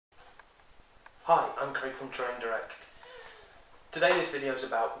Hi, I'm Craig from Terrain Direct. Today this video is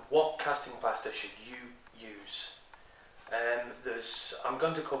about what casting plaster should you use. I'm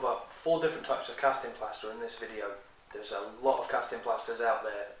going to cover 4 different types of casting plaster in this video. There's a lot of casting plasters out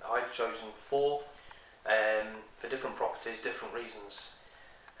there. I've chosen 4 for different properties, different reasons.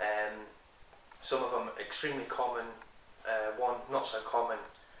 Some of them extremely common, one not so common.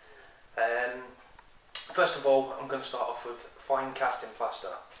 First of all, I'm going to start off with fine casting plaster.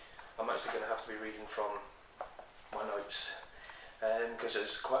 I'm actually going to have to be reading from my notes because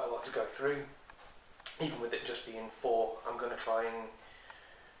there's quite a lot to go through. Even with it just being 4, I'm going to try and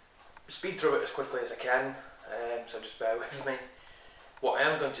speed through it as quickly as I can, so just bear with me. What I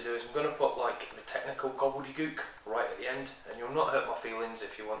am going to do is I'm going to put like the technical gobbledygook right at the end, and you'll not hurt my feelings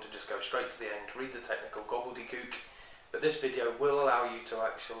if you want to just go straight to the end, read the technical gobbledygook, but this video will allow you to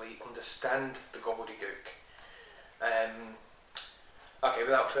actually understand the gobbledygook. Okay,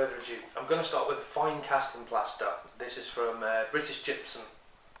 without further ado, I'm going to start with fine casting plaster. This is from British Gypsum.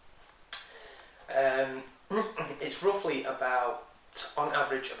 It's roughly about, on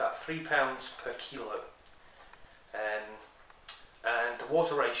average, about £3 per kilo. And the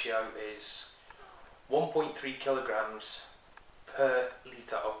water ratio is 1.3 kilograms per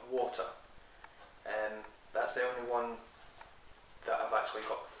litre of water. That's the only one that I've actually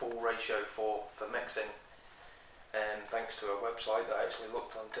got the full ratio for mixing. Thanks to a website that I actually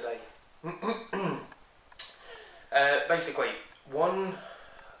looked on today. Basically,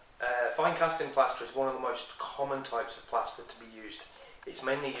 fine casting plaster is one of the most common types of plaster to be used. It's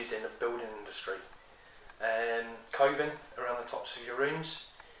mainly used in the building industry. Coving around the tops of your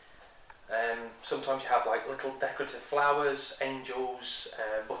rooms. Sometimes you have like little decorative flowers, angels,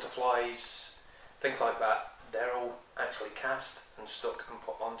 butterflies, things like that. They're all actually cast and stuck and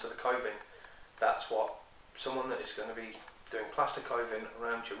put onto the coving. That's what someone that is going to be doing plaster coving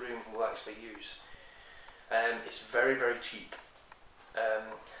around your room will actually use. It's very, very cheap.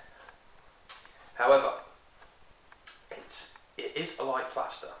 However, it is a light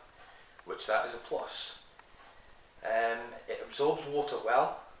plaster, which that is a plus. It absorbs water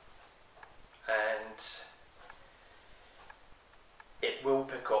well, and it will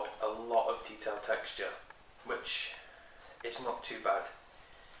pick up a lot of detail texture, which is not too bad.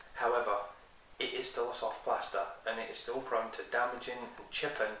 However, it is still a soft plaster, and it is still prone to damaging and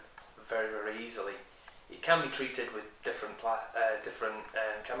chipping very, very easily. It can be treated with different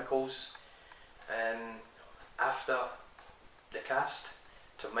chemicals after the cast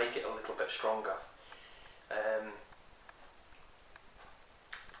to make it a little bit stronger.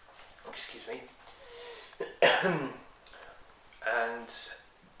 Excuse me. And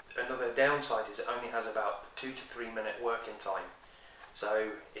another downside is it only has about 2 to 3 minute working time.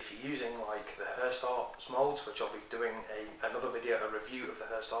 So if you're using like the Hirst molds, which I'll be doing another video, a review of the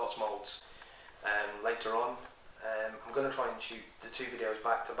Hirst molds later on, I'm going to try and shoot the 2 videos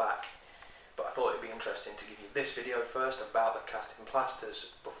back to back, but I thought it'd be interesting to give you this video first about the casting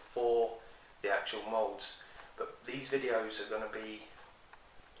plasters before the actual molds. But these videos are going to be,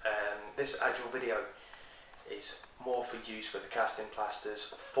 this actual video is more for use with the casting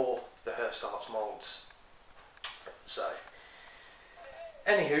plasters for the Hirst molds. So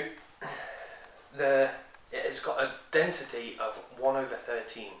anywho, it's got a density of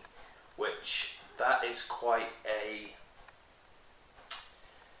 1/13, which that is quite a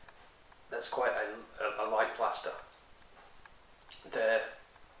light plaster. The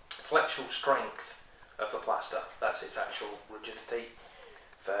flexural strength of the plaster, that's its actual rigidity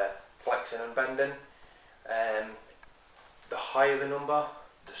for flexing and bending. The higher the number,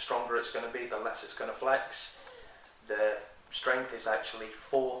 the stronger it's going to be, the less it's going to flex. The strength is actually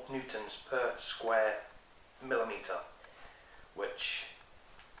 4 newtons per square millimetre, which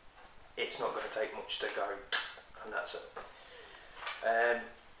it's not going to take much to go, and that's it.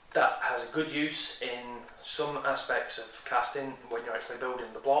 That has a good use in some aspects of casting when you're actually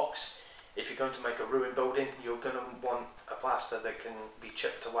building the blocks. If you're going to make a ruined building, you're going to want a plaster that can be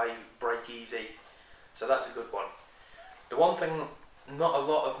chipped away, break easy, so that's a good one. The one thing not a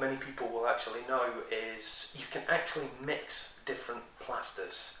lot of many people will actually know is you can actually mix different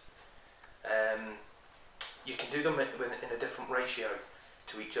plasters. You can do them in a different ratio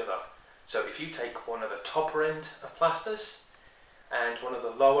to each other. So if you take one of the topper end of plasters and one of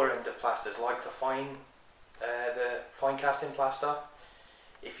the lower end of plasters, like the fine casting plaster,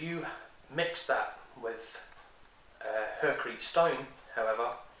 if you mix that with Herculite Stone,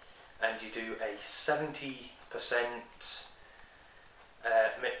 however, and you do a 70%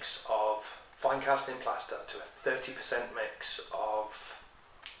 mix of fine casting plaster to a 30% mix of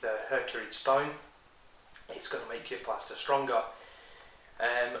the Herculite Stone, it's going to make your plaster stronger.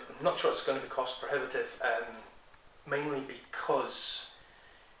 I'm not sure it's going to be cost prohibitive, mainly because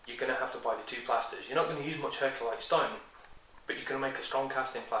you're going to have to buy the 2 plasters. You're not going to use much Herculite Stone, but you can make a strong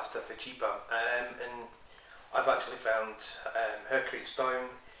casting plaster for cheaper. And I've actually found Herculite Stone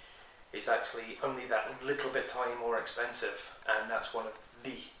is actually only that little bit tiny more expensive, and that's one of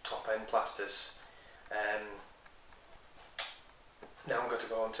the top end plasters. Now I'm going to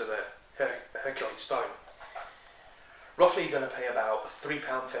go on to the Herculite Stone. Roughly you're going to pay about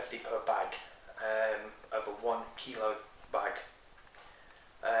 £3.50 per bag, of a 1 kilo bag.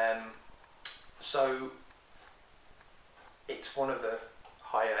 So it's one of the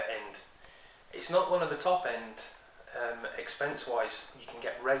higher end. It's not one of the top end expense wise. You can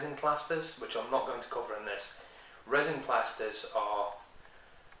get resin plasters, which I'm not going to cover in this. Resin plasters are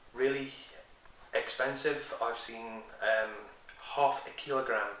really expensive. I've seen half a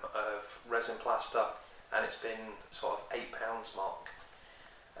kilogram of resin plaster, and it's been sort of £8 mark.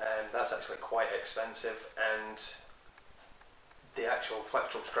 That's actually quite expensive, and the actual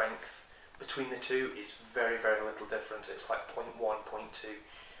flexural strength between the two is very, very little difference. It's like 0.1, 0.2,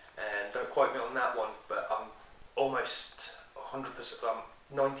 and don't quote me on that one, but I'm almost 100%, I'm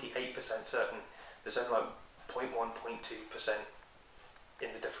 98% certain there's only like 0.1, 0.2%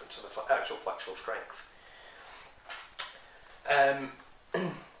 in the difference of the actual flexural strength.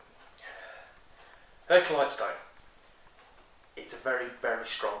 Herculite Stone. It's a very, very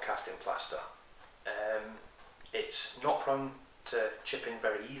strong casting plaster. It's not prone to chipping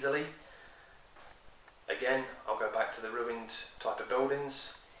very easily. Again, I'll go back to the ruined type of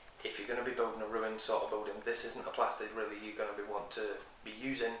buildings. If you're going to be building a ruined sort of building, this isn't a plaster really you're going to want to be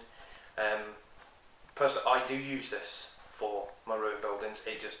using. Personally, I do use this for my ruined buildings.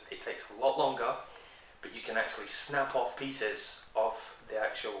 It takes a lot longer, but you can actually snap off pieces of the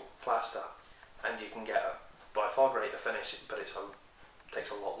actual plaster, and you can get a by far greater finish, but it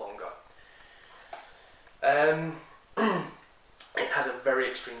takes a lot longer. It has a very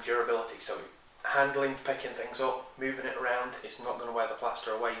extreme durability, so handling, picking things up, moving it around, it's not going to wear the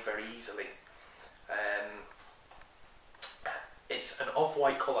plaster away very easily. It's an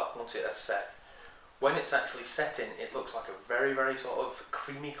off-white colour once it has set. When it's actually setting, it looks like a very, very sort of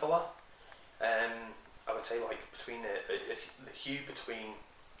creamy colour. I would say like between the hue between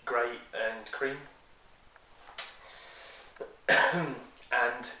grey and cream.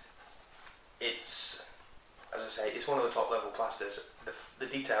 And it's, as I say, it's one of the top level plasters. The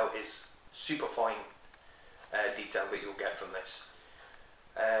detail is super fine detail that you'll get from this.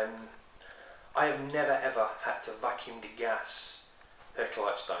 I have never ever had to vacuum degas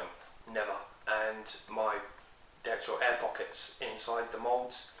Herculite Stone, never. And the actual air pockets inside the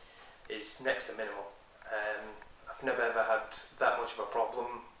moulds is next to minimal. I've never ever had that much of a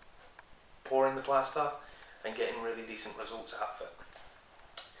problem pouring the plaster and getting really decent results out of it.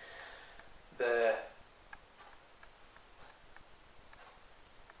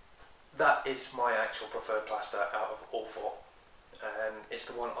 That is my actual preferred plaster out of all 4. It's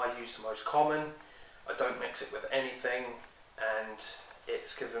the one I use the most common. I don't mix it with anything, and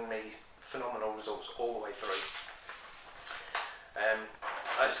it's given me phenomenal results all the way through.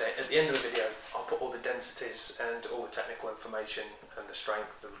 Like I say, at the end of the video I'll put all the densities and all the technical information and the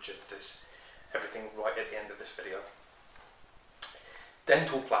strength, the rigidities, everything right at the end of this video.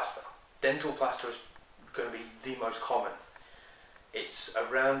 Dental plaster. Dental plaster is going to be the most common. It's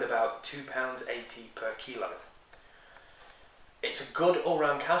around about £2.80 per kilo. It's a good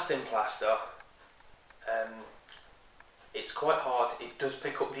all-round casting plaster. It's quite hard. It does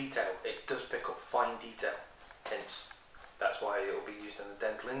pick up detail. It does pick up fine detail. Hence, that's why it will be used in the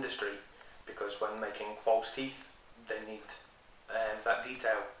dental industry, because when making false teeth, they need that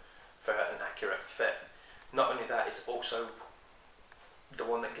detail for an accurate fit. Not only that, it's also the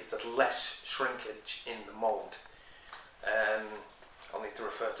one that gives the less shrinkage in the mould. I'll need to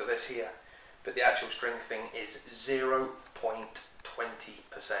refer to this here, but the actual strengthening is 0.20%.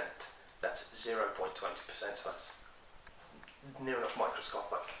 That's 0.20%, so that's near enough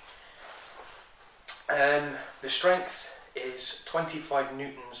microscopic. The strength is 25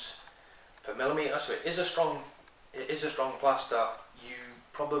 newtons per millimetre, so it is a strong plaster. You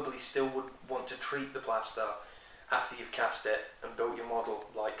probably still would want to treat the plaster after you've cast it and built your model,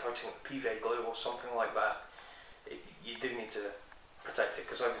 like coating it with PVA glue or something like that. You do need to protect it,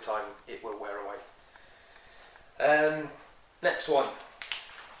 because over time it will wear away. Next one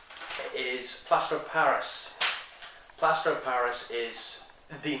is Plaster of Paris. Plaster of Paris is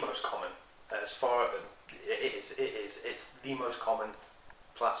the most common. As far it's the most common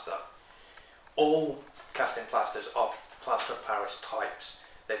plaster. All casting plasters are Plaster of Paris types.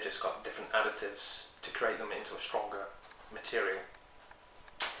 They've just got different additives to create them into a stronger material.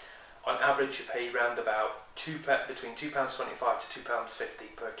 average you pay around about between £2.25 to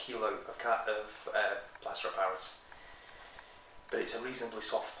 £2.50 per kilo of plaster of Paris. But it's a reasonably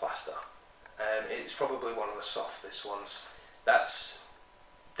soft plaster. It's probably one of the softest ones. That's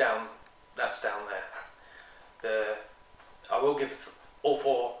down there. I will give all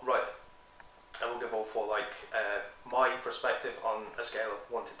four like my perspective on a scale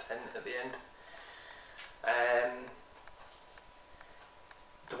of 1 to 10 at the end.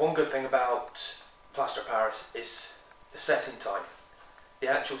 The one good thing about plaster of Paris is the setting time. The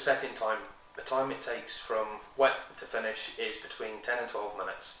actual setting time, the time it takes from wet to finish, is between 10 and 12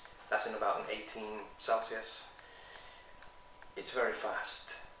 minutes. That's in about an 18 Celsius. It's very fast.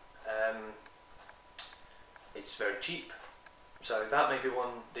 It's very cheap. So that may be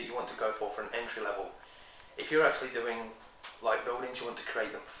one that you want to go for an entry level. If you're actually doing like buildings, you want to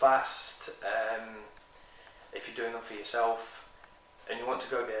create them fast. If you're doing them for yourself and you want to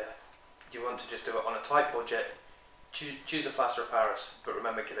go there, you want to just do it on a tight budget, choose a plaster of Paris, but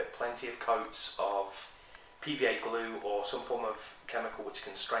remember, give it plenty of coats of PVA glue or some form of chemical which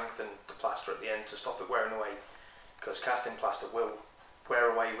can strengthen the plaster at the end to stop it wearing away, because casting plaster will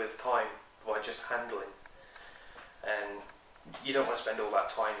wear away with time by just handling, and you don't want to spend all that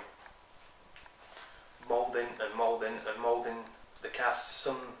time moulding the casts.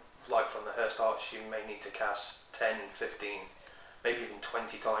 Some, like from the Hirst arch, you may need to cast 10, 15, maybe even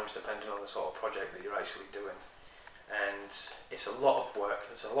 20 times depending on the sort of project that you're actually doing, and it's a lot of work,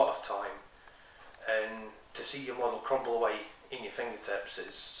 there's a lot of time, and to see your model crumble away in your fingertips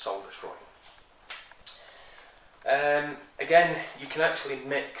is soul destroying. Again, you can actually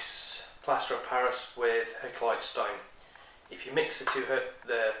mix plaster of Paris with Herculite Stone. If you mix the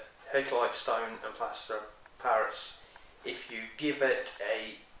Herculite Stone and plaster of Paris, if you give it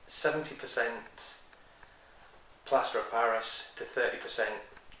a 70% plaster of Paris to 30%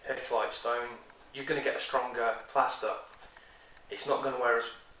 Herculite Stone, you're going to get a stronger plaster. It's not going to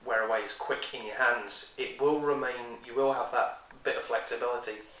wear away as quick in your hands. It will remain, you will have that bit of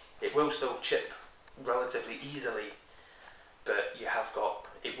flexibility. It will still chip relatively easily, but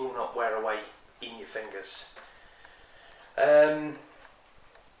it will not wear away in your fingers.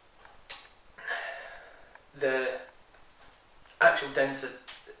 The actual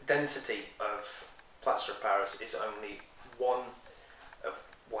density of plaster of Paris is only 1 of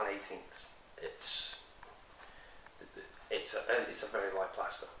 1/18. It's a very light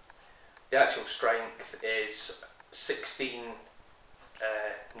plaster. The actual strength is 16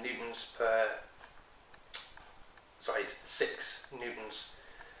 newtons per. Sorry, it's 6 newtons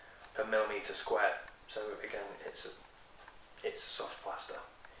per millimeter squared. So again, it's a soft plaster.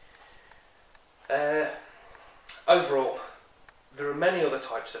 Overall, there are many other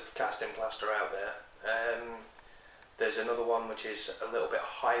types of casting plaster out there. There's another one which is a little bit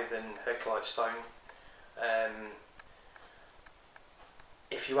higher than Herculite Stone.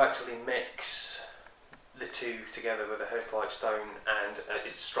 If you actually mix the two together with a Herculite Stone and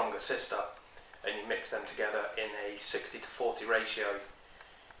its stronger sister, and you mix them together in a 60-40 ratio,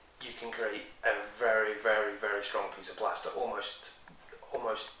 you can create a very, very, very strong piece of plaster, almost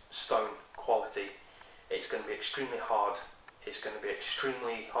stone quality. It's going to be extremely hard, it's going to be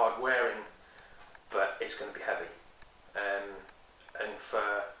extremely hard wearing, but it's going to be heavy. And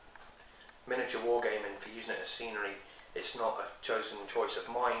for miniature wargaming, for using it as scenery, it's not a chosen choice of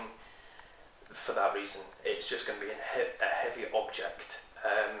mine for that reason. It's just going to be a heavy object,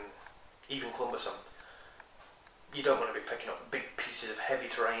 even cumbersome. You don't want to be picking up big pieces of heavy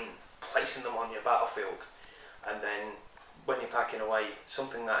terrain, placing them on your battlefield, and then when you're packing away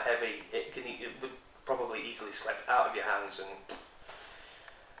something that heavy, it would probably easily slip out of your hands.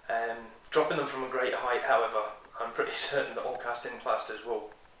 And dropping them from a great height, however, I'm pretty certain that all casting plasters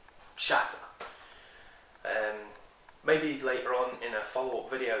will shatter. Maybe later on in a follow-up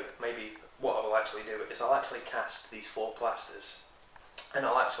video, maybe what I will actually do is I'll actually cast these 4 plasters, and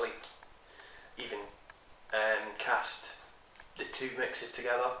I'll actually even cast the 2 mixes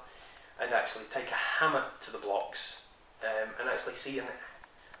together and actually take a hammer to the blocks and actually see, and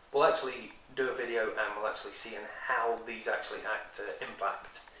we'll actually do a video and we'll actually see how these actually act to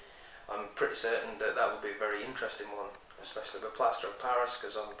impact. I'm pretty certain that that will be a very interesting one, especially with plaster of Paris,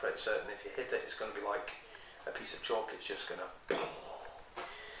 because I'm pretty certain if you hit it, it's going to be like a piece of chalk. It's just going to...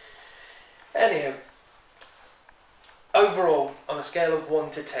 Anyhow, overall, on a scale of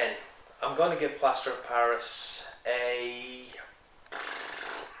 1 to 10, I'm going to give plaster of Paris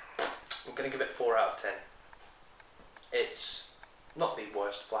I'm going to give it 4 out of 10. It's not the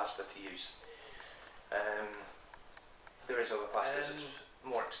worst plaster to use. There is other plasters that's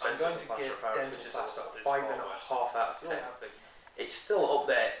more expensive. I'm going to give dental plaster 5.5 out of 10. It's still up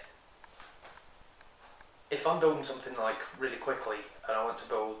there if I'm building something like really quickly and I want to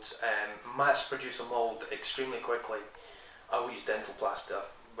build mass produce a mould extremely quickly, I will use dental plaster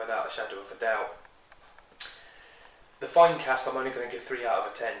without a shadow of a doubt. The fine cast I'm only going to give 3 out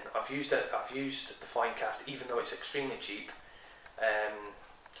of 10. I've used the fine cast even though it's extremely cheap.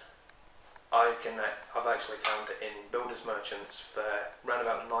 I've actually found it in builders merchants for around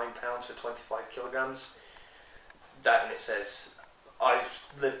about £9 for 25 kilograms. That, and it says, I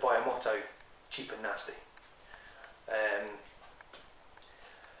live by a motto, cheap and nasty.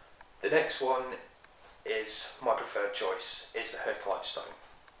 The next one is my preferred choice, is the Herculite Stone.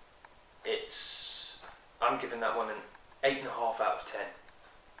 I'm giving that one an 8.5 out of 10.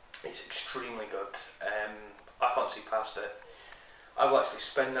 It's extremely good. I can't see past it. I will actually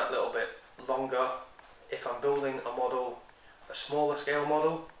spend that little bit longer if I'm building a model, a smaller scale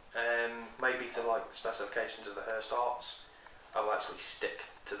model, maybe to like the specifications of the Hirst Arts. I will actually stick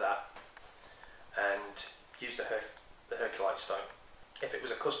to that and use the Herculite Stone. If it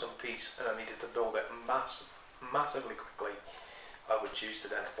was a custom piece and I needed to build it massively quickly, I would choose the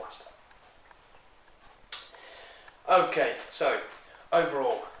dental plaster. Okay, so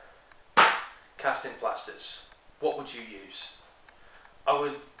overall, casting plasters, what would you use? I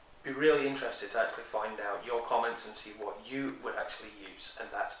would be really interested to actually find out your comments and see what you would actually use, and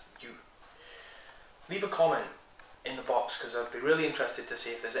that's you. Leave a comment in the box because I'd be really interested to see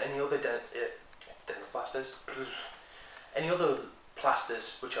if there's any other dental plasters, any other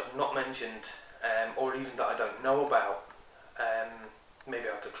plasters which I've not mentioned, or even that I don't know about. Maybe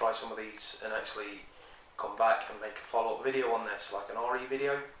I could try some of these and actually come back and make a follow-up video on this, like an RE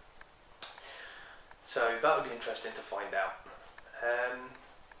video. So that would be interesting to find out.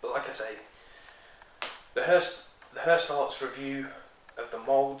 But like I say, the Hirst Arts review of the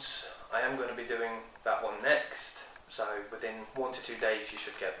moulds, I am going to be doing that one next. So within 1 to 2 days you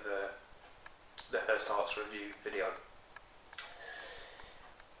should get the Hirst Arts review video.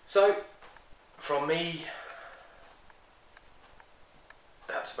 So from me,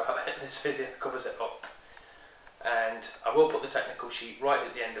 that's about it. This video covers it up. And I will put the technical sheet right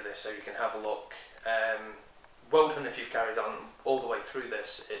at the end of this so you can have a look. Well done if you've carried on all the way through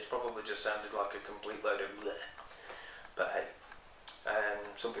this. It's probably just sounded like a complete load of bleh. But hey,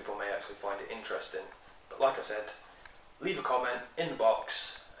 some people may actually find it interesting. But like I said, leave a comment in the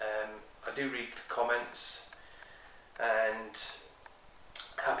box. I do read comments, and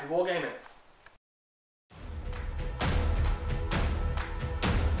happy wargaming.